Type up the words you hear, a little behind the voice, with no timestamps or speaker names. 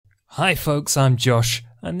Hi folks, I'm Josh,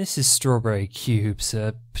 and this is Strawberry Cubes,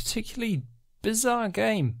 a particularly bizarre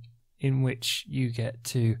game in which you get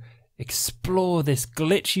to explore this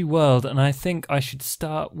glitchy world, and I think I should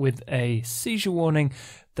start with a seizure warning.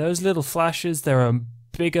 Those little flashes, there are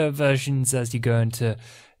bigger versions as you go into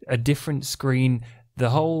a different screen.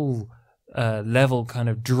 The whole level kind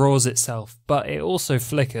of draws itself, but it also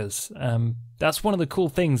flickers. That's one of the cool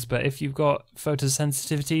things, but if you've got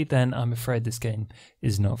photosensitivity, then I'm afraid this game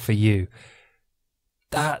is not for you.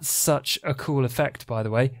 That's such a cool effect, by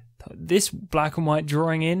the way. This black and white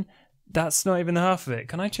drawing in, that's not even half of it.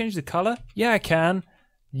 Can I change the colour? Yeah, I can.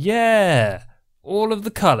 Yeah! All of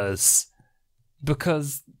the colours.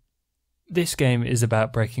 Because this game is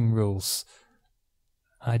about breaking rules.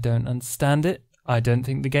 I don't understand it. I don't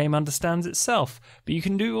think the game understands itself. But you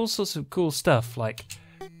can do all sorts of cool stuff, like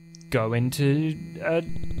go into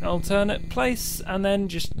an alternate place and then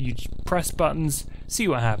you press buttons, see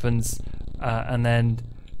what happens, and then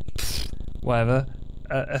whatever,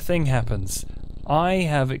 a thing happens. I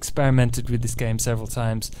have experimented with this game several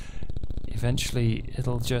times. Eventually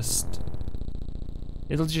it'll just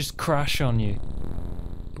crash on you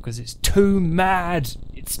because it's too mad.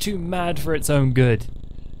 It's too mad for its own good.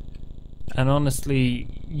 And honestly,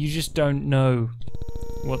 you just don't know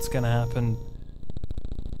what's gonna happen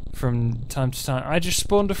from time to time. I just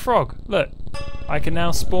spawned a frog. Look, I can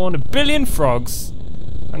now spawn 1 billion frogs.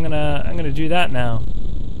 I'm gonna do that now.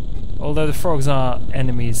 Although the frogs are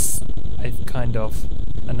enemies, kind of,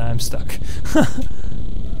 and now I'm stuck.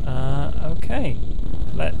 Okay,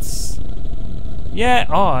 let's. Yeah.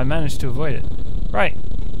 Oh, I managed to avoid it. Right.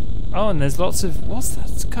 Oh, and there's lots of what's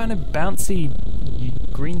that kind of bouncy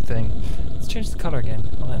green thing? Let's change the color again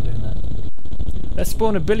while I'm doing that. Let's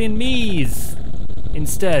spawn 1 billion me's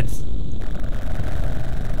instead.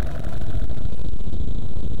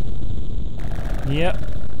 Yep.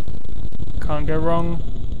 Can't go wrong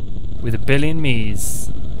with 1 billion me's.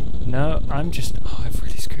 No, I'm just. Oh, I've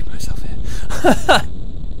really screwed myself here.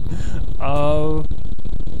 Oh,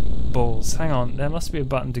 balls. Hang on, there must be a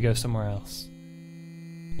button to go somewhere else.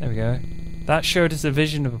 There we go. That showed us a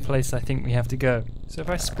vision of a place I think we have to go. So if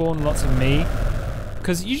I spawn lots of me,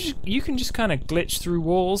 because you can just kind of glitch through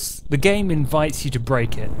walls. The game invites you to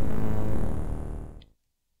break it.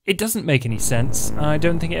 It doesn't make any sense, and I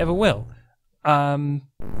don't think it ever will. But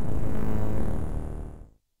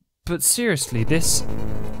seriously, this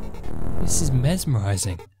is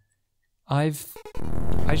mesmerizing. I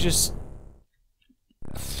just.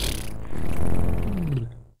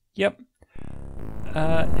 Yep.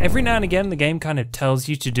 Every now and again, the game kind of tells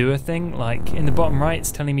you to do a thing. Like in the bottom right,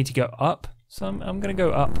 it's telling me to go up. So I'm going to go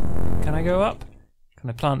up. Can I go up? Can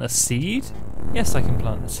I plant a seed? Yes, I can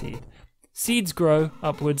plant a seed. Seeds grow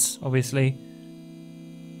upwards, obviously.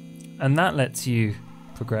 And that lets you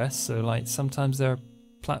progress. So like sometimes there are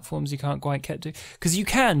platforms you can't quite get to. Because you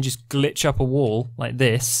can just glitch up a wall like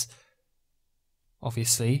this.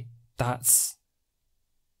 Obviously, that's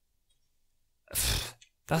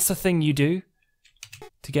the thing you do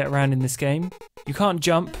to get around in this game. You can't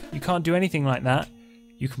jump. You can't do anything like that.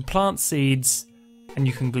 You can plant seeds, and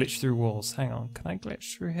you can glitch through walls. Hang on, can I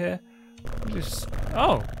glitch through here?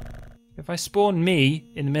 Oh, if I spawn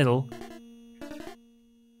me in the middle.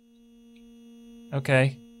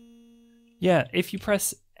 Okay. Yeah, if you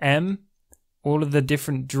press M, all of the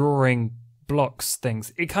different drawing blocks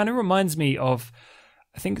things, it kind of reminds me of,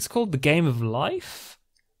 I think it's called the Game of Life.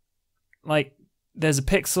 Like, there's a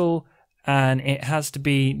pixel, and it has to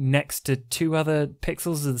be next to 2 other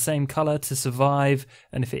pixels of the same color to survive,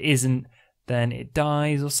 and if it isn't, then it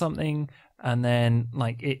dies or something, and then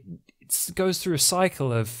like it goes through a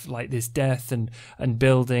cycle of like this death and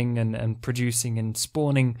building and producing and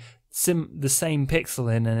spawning the same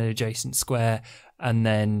pixel in an adjacent square, and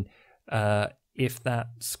then if that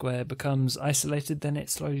square becomes isolated, then it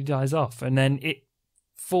slowly dies off, and then it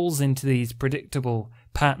falls into these predictable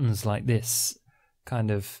patterns like this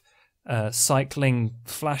kind of cycling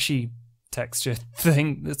flashy texture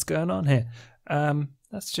thing that's going on here.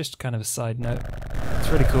 That's just kind of a side note. It's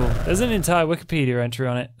really cool. There's an entire Wikipedia entry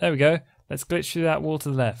on it. There we go. Let's glitch through that wall to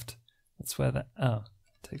the left. That's where that. Oh,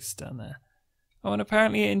 it takes us down there. Oh, and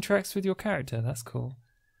apparently it interacts with your character. That's cool.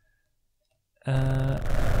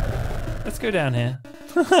 Let's go down here.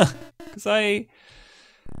 Because I'm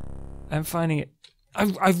finding it.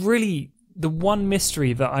 I've really. The one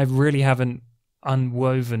mystery that I really haven't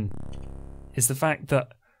unwoven is the fact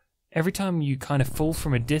that every time you kind of fall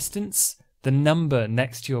from a distance, the number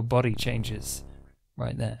next to your body changes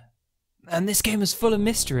right there. And this game is full of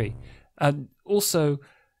mystery. Also,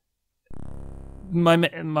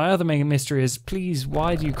 my other main mystery is, please,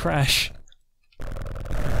 why do you crash?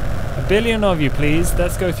 A billion of you, please.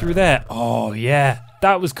 Let's go through there. Oh, yeah.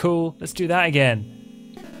 That was cool. Let's do that again.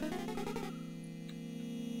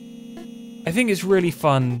 I think it's really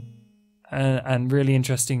fun and really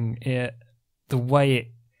interesting the way it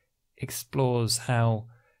explores how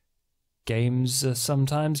games are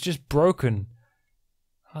sometimes just broken.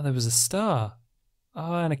 Oh, there was a star.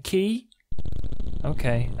 Oh, and a key.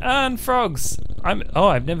 Okay. And frogs.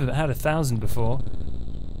 I've never had 1,000 before.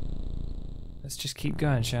 Let's just keep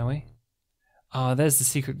going, shall we? Oh, there's the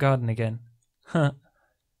secret garden again. Huh.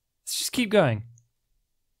 Let's just keep going.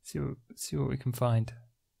 See what we can find.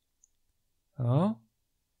 Oh?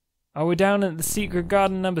 Oh, we're down at the secret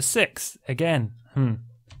garden number 6 again.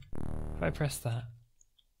 If I press that.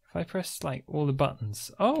 If I press like all the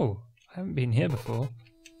buttons. Oh, I haven't been here before.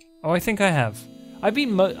 Oh, I think I have. I've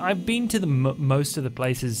been to the most of the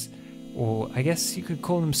places, or I guess you could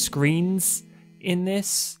call them screens in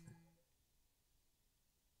this.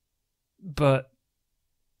 But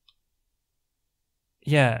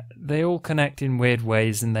yeah, they all connect in weird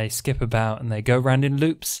ways and they skip about and they go around in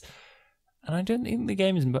loops. And I don't think the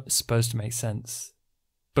game is supposed to make sense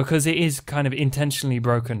because it is kind of intentionally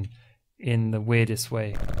broken in the weirdest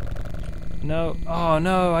way. No, oh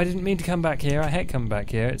no, I didn't mean to come back here. I hate coming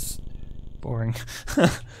back here. It's boring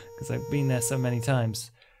because I've been there so many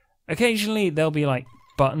times. Occasionally there'll be like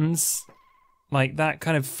buttons, like that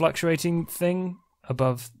kind of fluctuating thing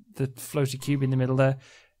above the floaty cube in the middle there.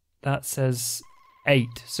 That says 8.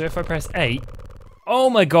 So if I press 8, oh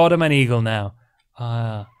my god, I'm an eagle now.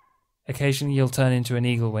 Occasionally you'll turn into an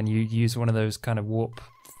eagle when you use one of those kind of warp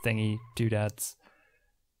thingy doodads.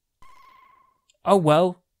 Oh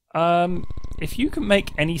well, if you can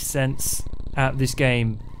make any sense out of this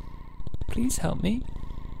game, please help me.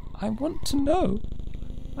 I want to know.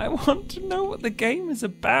 I want to know what the game is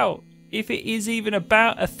about, if it is even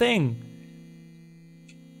about a thing.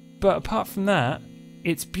 But apart from that,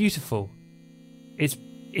 it's beautiful. It's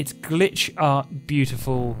glitch art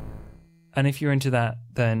beautiful, and if you're into that,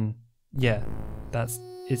 then yeah,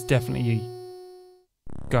 it's definitely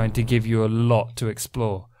going to give you a lot to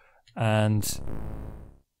explore. And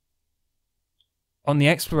on the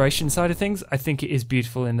exploration side of things, I think it is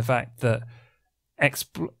beautiful in the fact that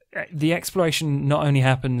the exploration not only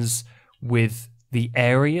happens with the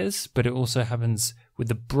areas, but it also happens with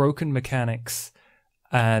the broken mechanics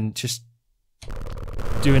and just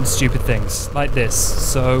doing stupid things like this.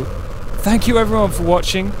 So thank you everyone for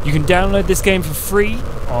watching. You can download this game for free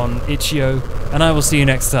on itch.io, and I will see you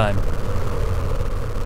next time.